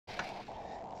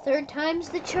Third time's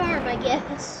the charm, I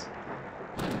guess.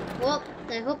 Well,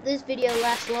 I hope this video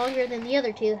lasts longer than the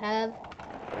other two have.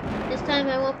 This time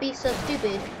I won't be so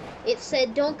stupid. It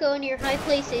said don't go near high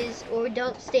places or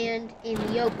don't stand in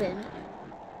the open.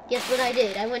 Guess what I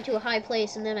did? I went to a high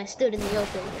place and then I stood in the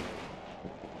open.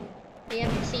 If you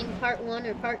haven't seen part 1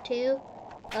 or part 2,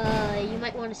 you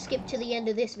might want to skip to the end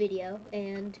of this video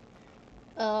and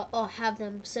I'll have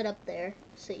them set up there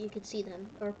so you can see them.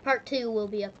 Or part 2 will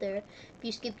be up there. If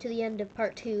you skip to the end of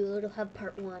part 2, it'll have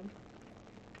part 1.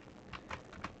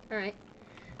 Alright.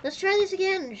 Let's try this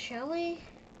again, shall we?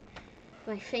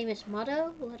 My famous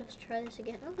motto, let us try this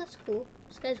again. Oh, that's cool.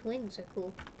 This guy's wings are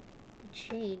cool. They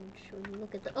change when you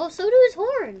look at the... Oh, so do his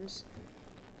horns!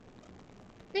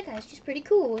 That guy's just pretty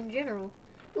cool in general.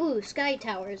 Ooh, Sky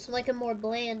Towers. Like a more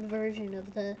bland version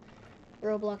of the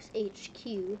Roblox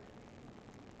HQ.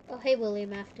 Oh, hey,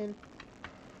 William Afton.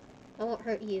 I won't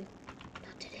hurt you.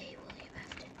 Not today, William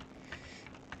Afton.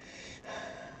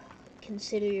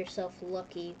 Consider yourself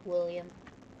lucky, William.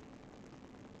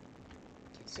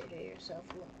 Consider yourself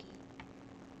lucky.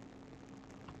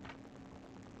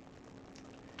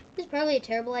 This is probably a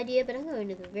terrible idea, but I'm going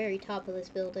to the very top of this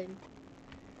building.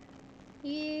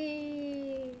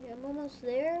 Yay! I'm almost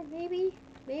there, maybe?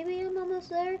 Maybe I'm almost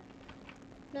there?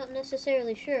 Not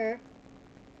necessarily sure.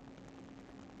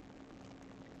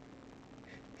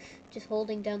 Just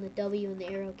holding down the W and the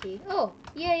arrow key. Oh,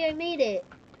 yay, I made it!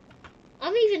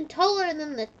 I'm even taller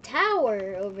than the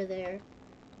tower over there.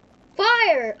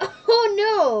 Fire! Oh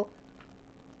no!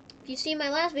 If you see my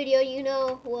last video, you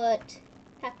know what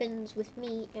happens with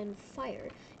me and fire.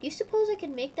 Do you suppose I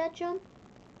can make that jump?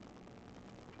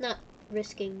 Not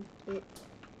risking it.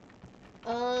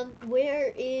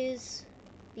 Where is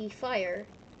the fire?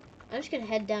 I'm just gonna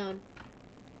head down.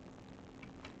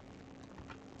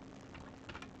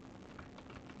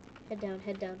 Head down,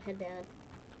 head down, head down.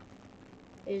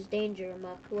 There's danger,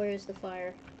 Muck. Where is the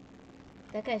fire?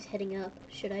 That guy's heading up.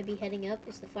 Should I be heading up?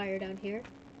 Is the fire down here?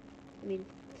 I mean,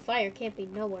 the fire can't be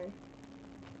nowhere.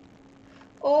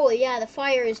 Oh, yeah, the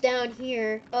fire is down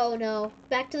here. Oh, no.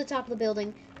 Back to the top of the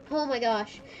building. Oh, my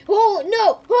gosh. Oh,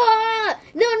 no! Ah!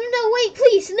 No, no, no, wait,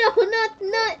 please! No,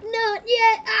 not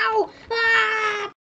yet! Ow! Ah!